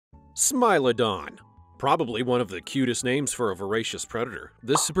Smilodon. Probably one of the cutest names for a voracious predator,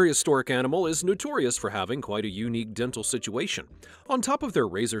 this prehistoric animal is notorious for having quite a unique dental situation. On top of their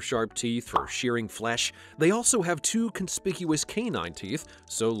razor-sharp teeth for shearing flesh, they also have two conspicuous canine teeth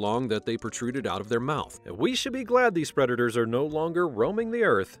so long that they protruded out of their mouth. We should be glad these predators are no longer roaming the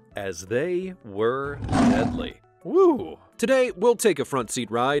earth, as they were deadly. Woo! Today, we'll take a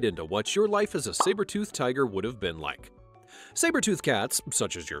front-seat ride into what your life as a saber-toothed tiger would have been like. Saber-toothed cats,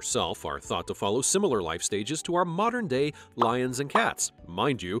 such as yourself, are thought to follow similar life stages to our modern-day lions and cats.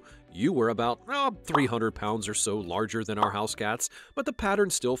 Mind you, you were about 300 pounds or so larger than our house cats, but the pattern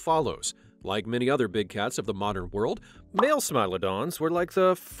still follows. Like many other big cats of the modern world, male Smilodons were like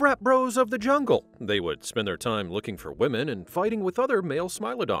the frat bros of the jungle. They would spend their time looking for women and fighting with other male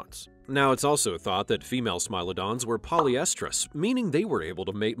Smilodons. Now, it's also thought that female Smilodons were polyestrous, meaning they were able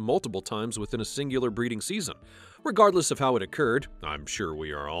to mate multiple times within a singular breeding season. Regardless of how it occurred, I'm sure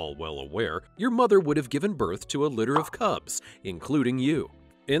we are all well aware, your mother would have given birth to a litter of cubs, including you.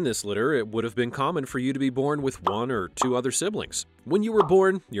 In this litter, it would have been common for you to be born with one or two other siblings. When you were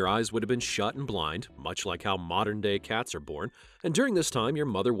born, your eyes would have been shut and blind, much like how modern-day cats are born, and during this time, your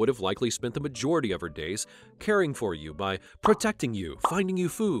mother would have likely spent the majority of her days caring for you by protecting you, finding you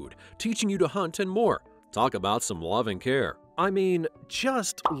food, teaching you to hunt, and more. Talk about some love and care. I mean,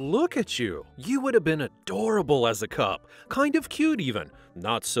 just look at you. You would have been adorable as a cub, kind of cute even,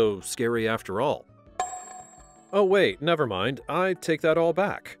 not so scary after all. Oh wait, never mind, I take that all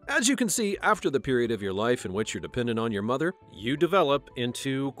back. As you can see, after the period of your life in which you're dependent on your mother, you develop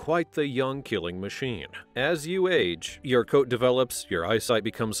into quite the young killing machine. As you age, your coat develops, your eyesight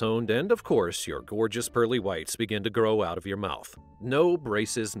becomes honed, and of course, your gorgeous pearly whites begin to grow out of your mouth. No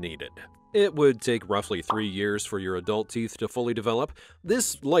braces needed. It would take roughly 3 years for your adult teeth to fully develop.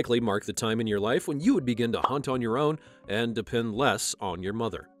 This likely marked the time in your life when you would begin to hunt on your own and depend less on your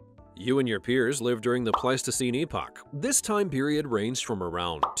mother. You and your peers lived during the Pleistocene epoch. This time period ranged from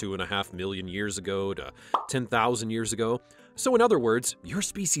around 2.5 million years ago to 10,000 years ago. So in other words, your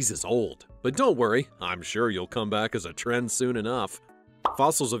species is old. But don't worry, I'm sure you'll come back as a trend soon enough.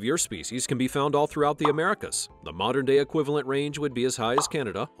 Fossils of your species can be found all throughout the Americas. The modern-day equivalent range would be as high as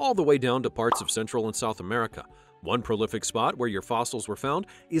Canada, all the way down to parts of Central and South America. One prolific spot where your fossils were found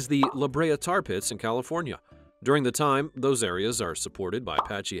is the La Brea tar pits in California. During the time, those areas are supported by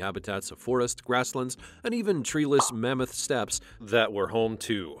patchy habitats of forest, grasslands, and even treeless mammoth steppes that were home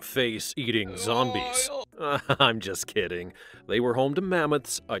to face-eating zombies. I'm just kidding. They were home to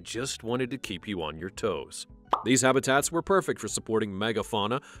mammoths. I just wanted to keep you on your toes. These habitats were perfect for supporting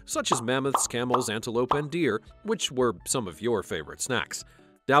megafauna such as mammoths, camels, antelope, and deer, which were some of your favorite snacks.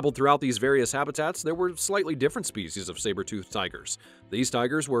 Dabbled throughout these various habitats, there were slightly different species of saber-toothed tigers. These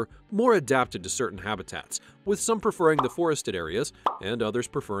tigers were more adapted to certain habitats, with some preferring the forested areas and others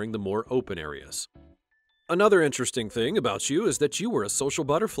preferring the more open areas. Another interesting thing about you is that you were a social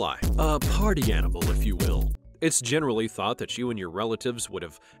butterfly, a party animal, if you will. It's generally thought that you and your relatives would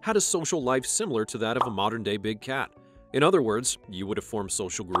have had a social life similar to that of a modern-day big cat. In other words, you would have formed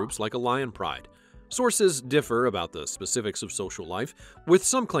social groups like a lion pride. Sources differ about the specifics of social life, with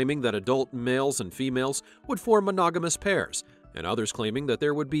some claiming that adult males and females would form monogamous pairs, and others claiming that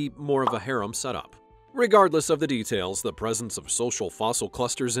there would be more of a harem setup. Regardless of the details, the presence of social fossil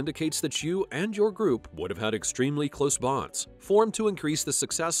clusters indicates that you and your group would have had extremely close bonds, formed to increase the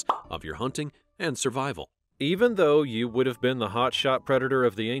success of your hunting and survival. Even though you would have been the hotshot predator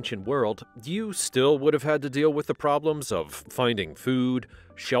of the ancient world, you still would have had to deal with the problems of finding food,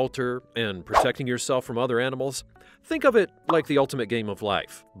 shelter, and protecting yourself from other animals. Think of it like the ultimate game of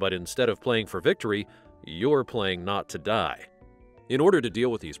life, but instead of playing for victory, you're playing not to die. In order to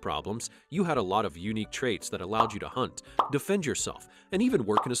deal with these problems, you had a lot of unique traits that allowed you to hunt, defend yourself, and even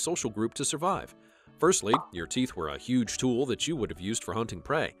work in a social group to survive. Firstly, your teeth were a huge tool that you would have used for hunting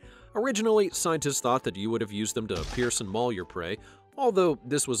prey. Originally, scientists thought that you would have used them to pierce and maul your prey. Although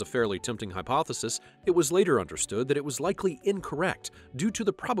this was a fairly tempting hypothesis, it was later understood that it was likely incorrect due to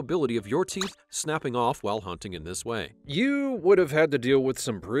the probability of your teeth snapping off while hunting in this way. You would have had to deal with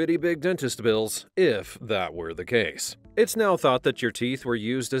some pretty big dentist bills if that were the case. It's now thought that your teeth were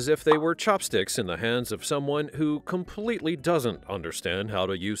used as if they were chopsticks in the hands of someone who completely doesn't understand how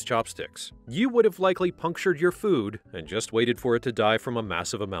to use chopsticks. You would have likely punctured your food and just waited for it to die from a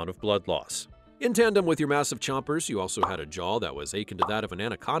massive amount of blood loss. In tandem with your massive chompers, you also had a jaw that was akin to that of an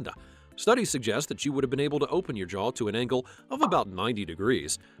anaconda. Studies suggest that you would have been able to open your jaw to an angle of about 90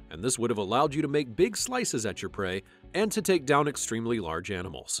 degrees, and this would have allowed you to make big slices at your prey and to take down extremely large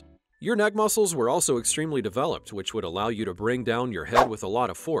animals. Your neck muscles were also extremely developed, which would allow you to bring down your head with a lot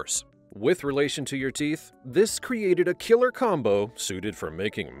of force. With relation to your teeth, this created a killer combo suited for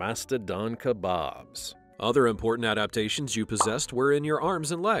making mastodon kebabs. Other important adaptations you possessed were in your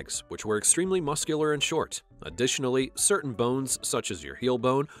arms and legs, which were extremely muscular and short. Additionally, certain bones, such as your heel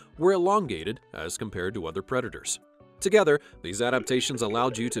bone, were elongated as compared to other predators. Together, these adaptations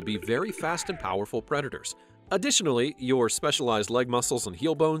allowed you to be very fast and powerful predators. Additionally, your specialized leg muscles and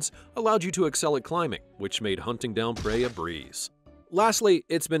heel bones allowed you to excel at climbing, which made hunting down prey a breeze. Lastly,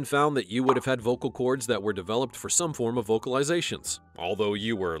 it's been found that you would have had vocal cords that were developed for some form of vocalizations. Although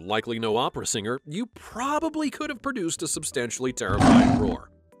you were likely no opera singer, you probably could have produced a substantially terrifying roar.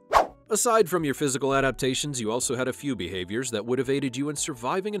 Aside from your physical adaptations, you also had a few behaviors that would have aided you in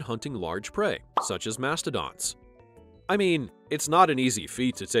surviving and hunting large prey, such as mastodons. I mean, it's not an easy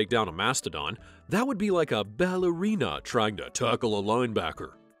feat to take down a mastodon. That would be like a ballerina trying to tackle a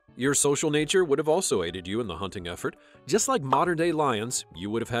linebacker. Your social nature would have also aided you in the hunting effort. Just like modern-day lions, you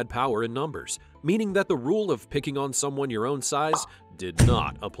would have had power in numbers, meaning that the rule of picking on someone your own size did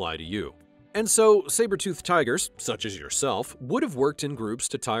not apply to you. And so, saber-toothed tigers, such as yourself, would have worked in groups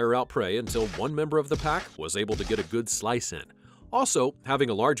to tire out prey until one member of the pack was able to get a good slice in. Also, having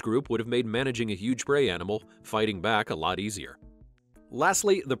a large group would have made managing a huge prey animal fighting back a lot easier.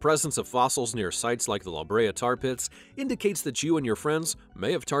 Lastly, the presence of fossils near sites like the La Brea tar pits indicates that you and your friends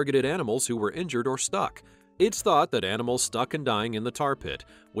may have targeted animals who were injured or stuck. It's thought that animals stuck and dying in the tar pit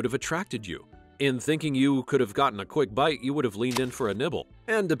would have attracted you. In thinking you could have gotten a quick bite, you would have leaned in for a nibble.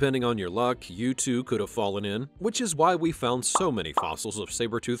 And depending on your luck, you too could have fallen in, which is why we found so many fossils of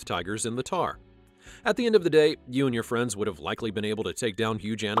saber-toothed tigers in the tar. At the end of the day, you and your friends would have likely been able to take down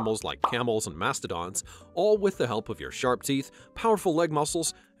huge animals like camels and mastodons, all with the help of your sharp teeth, powerful leg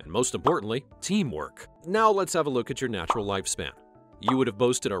muscles, and most importantly, teamwork. Now let's have a look at your natural lifespan. You would have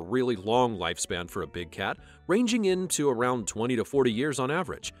boasted a really long lifespan for a big cat, ranging into around 20 to 40 years on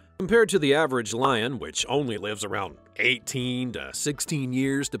average. Compared to the average lion, which only lives around 18 to 16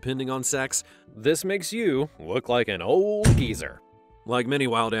 years depending on sex, this makes you look like an old geezer. Like many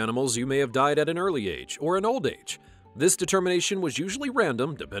wild animals, you may have died at an early age or an old age. This determination was usually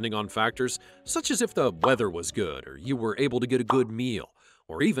random, depending on factors such as if the weather was good, or you were able to get a good meal,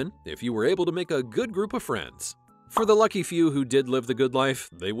 or even if you were able to make a good group of friends. For the lucky few who did live the good life,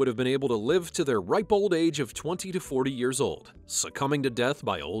 they would have been able to live to their ripe old age of 20 to 40 years old, succumbing to death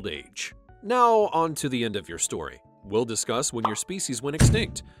by old age. Now, on to the end of your story. We'll discuss when your species went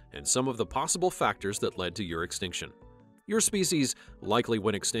extinct, and some of the possible factors that led to your extinction. Your species likely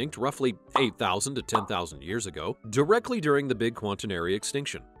went extinct roughly 8,000 to 10,000 years ago, directly during the Big Quaternary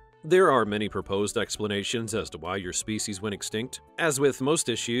extinction. There are many proposed explanations as to why your species went extinct. As with most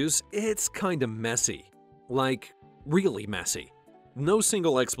issues, it's kinda messy. Like, really messy. No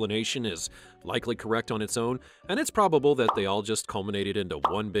single explanation is likely correct on its own, and it's probable that they all just culminated into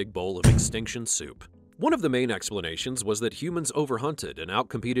one big bowl of extinction soup. One of the main explanations was that humans overhunted and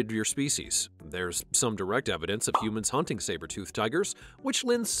outcompeted your species. There's some direct evidence of humans hunting saber-toothed tigers, which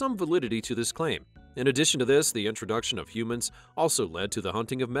lends some validity to this claim. In addition to this, the introduction of humans also led to the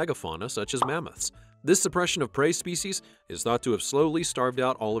hunting of megafauna such as mammoths. This suppression of prey species is thought to have slowly starved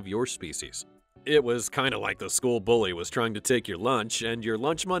out all of your species. It was kind of like the school bully was trying to take your lunch and your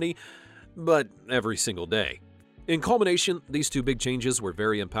lunch money, but every single day. In culmination, these two big changes were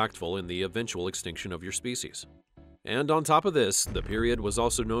very impactful in the eventual extinction of your species. And on top of this, the period was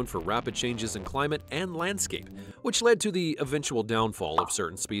also known for rapid changes in climate and landscape, which led to the eventual downfall of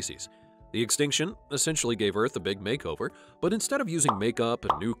certain species. The extinction essentially gave Earth a big makeover, but instead of using makeup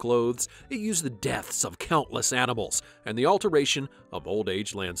and new clothes, it used the deaths of countless animals and the alteration of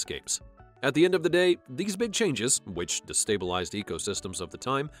old-age landscapes. At the end of the day, these big changes, which destabilized ecosystems of the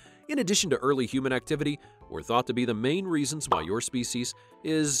time, in addition to early human activity, were thought to be the main reasons why your species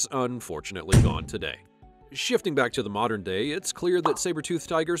is unfortunately gone today. Shifting back to the modern day, it's clear that saber-toothed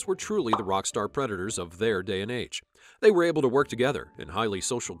tigers were truly the rockstar predators of their day and age. They were able to work together in highly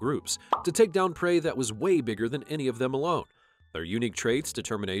social groups to take down prey that was way bigger than any of them alone. Their unique traits,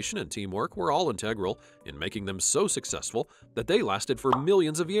 determination, and teamwork were all integral in making them so successful that they lasted for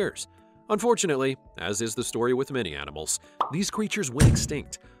millions of years. Unfortunately, as is the story with many animals, these creatures went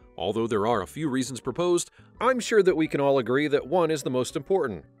extinct. Although there are a few reasons proposed, I'm sure that we can all agree that one is the most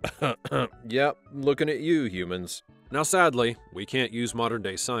important. Yep, looking at you, humans. Now sadly, we can't use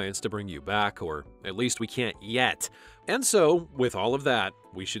modern-day science to bring you back, or at least we can't yet. And so, with all of that,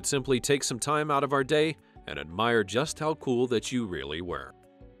 we should simply take some time out of our day and admire just how cool that you really were.